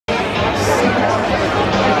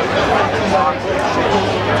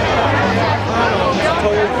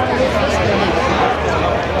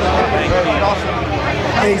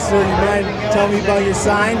Hey, sir, you mind telling me about your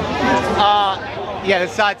sign? Yeah, the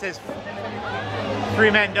sign says, "Free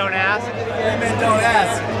men don't ask." Free men don't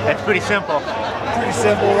ask. That's pretty simple. Pretty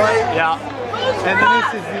simple, right? Yeah. And then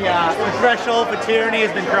this is the threshold for tyranny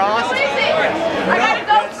has been crossed.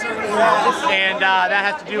 And that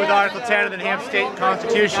has to do with Article 10 of the New Hampshire State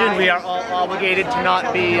Constitution. We are all obligated to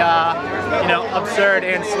not be, you know, absurd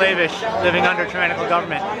and slavish living under tyrannical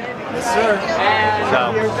government. Yes, sir.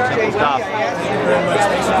 So, simple stuff. Thank you very much.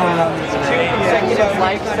 Thanks for coming on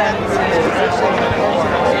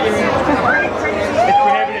It's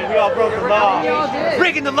prohibited. We all broke the law.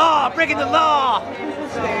 Breaking the law! Breaking the law!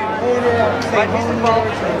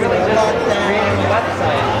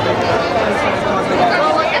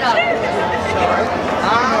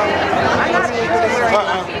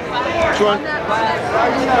 Which one?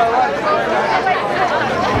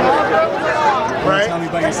 Right. Tell me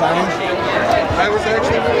about your sign. I was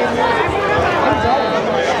actually.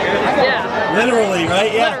 Yeah. Literally,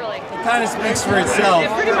 right? Yeah. Literally. It kind of speaks for itself. It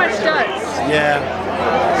pretty much does. Yeah.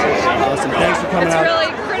 Awesome. Thanks for coming out. It's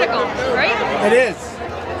really critical, right? It is.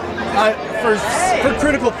 For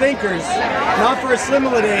critical thinkers, not for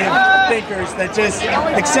assimilative thinkers that just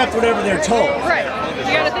accept whatever they're told. Right.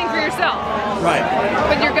 You got to think for yourself. Right.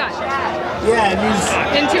 With your gut. Yeah, and use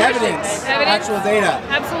Intuition. evidence, actual data.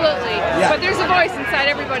 Absolutely. Yeah. But there's a voice inside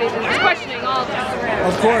everybody that's questioning all this.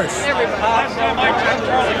 Of course. Everybody. I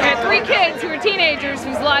had 3 kids who were teenagers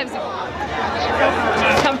whose lives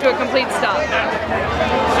have come to a complete stop.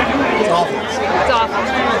 It's awful. It's awful.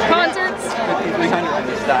 Concerts.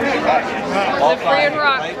 Live free and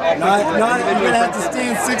rock. Not you're gonna have to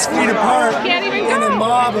stand 6 feet apart Can't even in go. a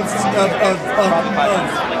mob of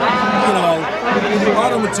you know,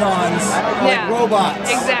 automatons like robots.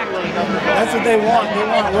 Exactly. That's what they want. They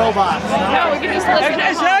want robots. No, we can just listen.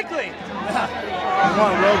 Exactly. They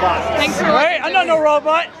want robots. Thanks for Right? listening. I'm not no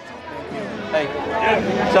robot. Hey.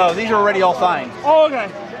 So these are already all signed. Oh, okay.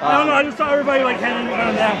 I don't know. I just saw everybody like handing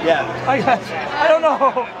them down. Yeah. I don't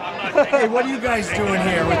know. Hey, what are you guys doing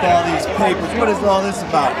here with all these papers? What is all this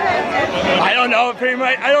about? I don't know. Pretty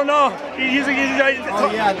much. I don't know. Oh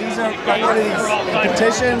yeah, these are what are these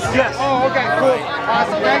petitions? Yes. Oh, okay, cool.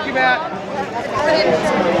 Awesome. Thank you, Matt.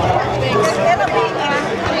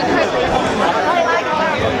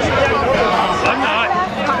 I'm not.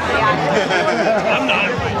 I'm not.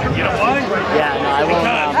 You know why? Yeah, no, I won't.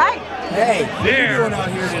 Right. Hey, what are you They're doing out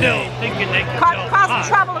here still today? thinking they can Causing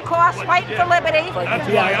trouble, of course, fighting for liberty. That's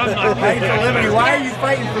why I'm not Fighting for liberty. Why are you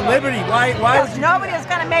fighting for liberty? Why would Because you? nobody is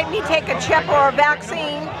going to make me take a chip or a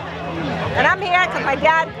vaccine. And I'm here because my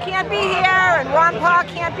dad can't be here and Ron Paul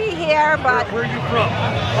can't be here, but Where are you from?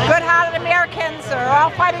 good-hearted Americans are all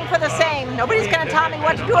fighting for the same. Nobody's going to tell me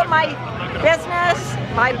what to do with my business,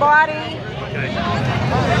 my body.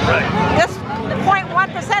 This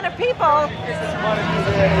 0.1% of people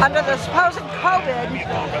under the supposed COVID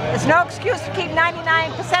is no excuse to keep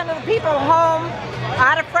 99% of the people home,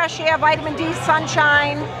 out of fresh air, vitamin D,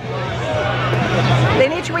 sunshine. They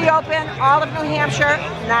need to reopen all of New Hampshire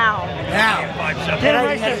now.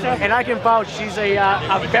 And I can vouch, she's a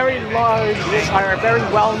very large, or a very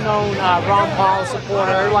well-known Ron Paul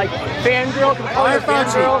supporter, like fangirl. Can call her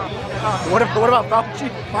fangirl. What about Fauci?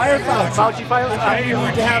 Fire Fauci. Fauci fire. We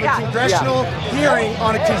need to have a congressional hearing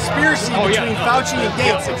on a conspiracy between Fauci and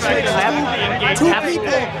Gates. Two people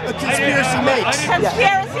a conspiracy makes.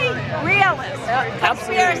 Conspiracy realist.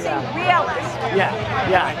 Conspiracy realist. Yeah.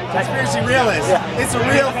 Conspiracy realist. It's a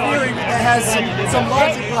real theory that has some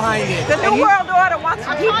logic behind it. The New World Order wants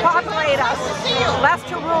to depopulate us, less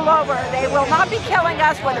to rule over. They will not be killing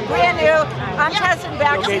us with a brand new, untested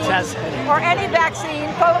vaccine or any vaccine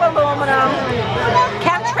full of aluminum.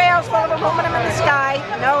 Chemtrails full of aluminum in the sky.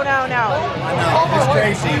 No. I know, it's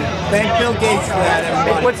crazy. Thank Bill Gates for that,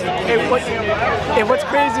 everybody. What's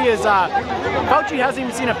crazy is Fauci hasn't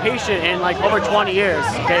even seen a patient in like over 20 years.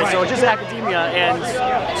 Okay, so it's just academia, and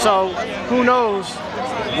so who knows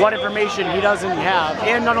what information he doesn't have.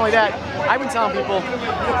 And not only that, I've been telling people,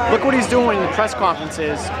 look what he's doing in the press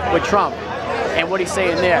conferences with Trump and what he's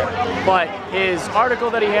saying there. But his article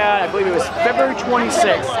that he had, I believe it was February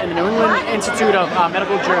 26th in the New England Institute of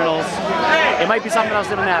Medical Journals. It might be something else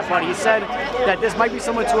than that, but he said that this might be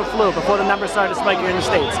similar to a flu before the numbers started to spike here in the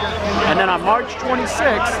States. And then on March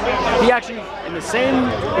 26th, he actually, in the same,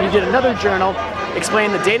 he did another journal,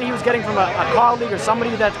 explained the data he was getting from a colleague or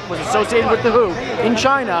somebody that was associated with the WHO in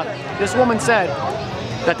China. This woman said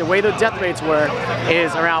that the way the death rates were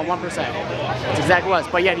is around 1%. That's exactly what it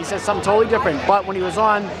was. But yet he said something totally different. But when he was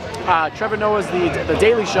on Trevor Noah's The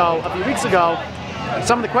Daily Show a few weeks ago,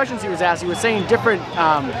 some of the questions he was asked, he was saying different.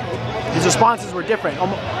 His responses were different.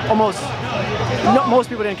 Almost most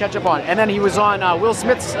people didn't catch up on it. And then he was on Will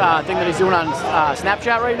Smith's thing that he's doing on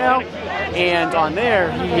Snapchat right now, and on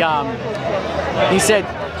there he said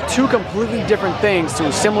two completely different things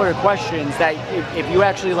to similar questions that if you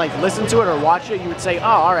actually like listen to it or watch it, you would say, oh,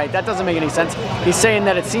 all right, that doesn't make any sense. He's saying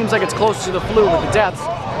that it seems like it's close to the flu with the deaths,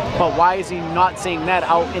 but why is he not saying that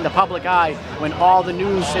out in the public eye when all the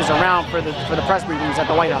news is around for the press briefings at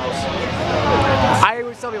the White House? I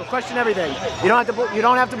always tell people, question everything. You don't have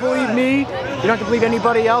to believe me. You don't have to believe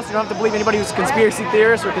anybody else. You don't have to believe anybody who's a conspiracy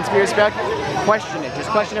theorist or conspiracy fact. Question it. Just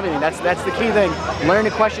question everything. That's the key thing. Learn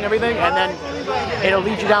to question everything, and then it'll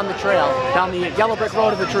lead you down the trail, down the yellow brick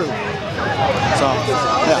road of the truth. So,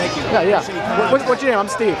 yeah. Thank you. Yeah. What's your name? I'm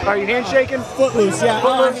Steve. Are you handshaking? Footloose, yeah.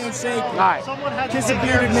 Footloose? Handshake. All right. Kiss a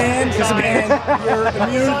bearded man. And you're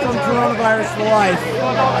immune from coronavirus for life.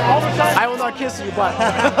 I will not kiss you, but.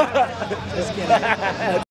 Just kidding.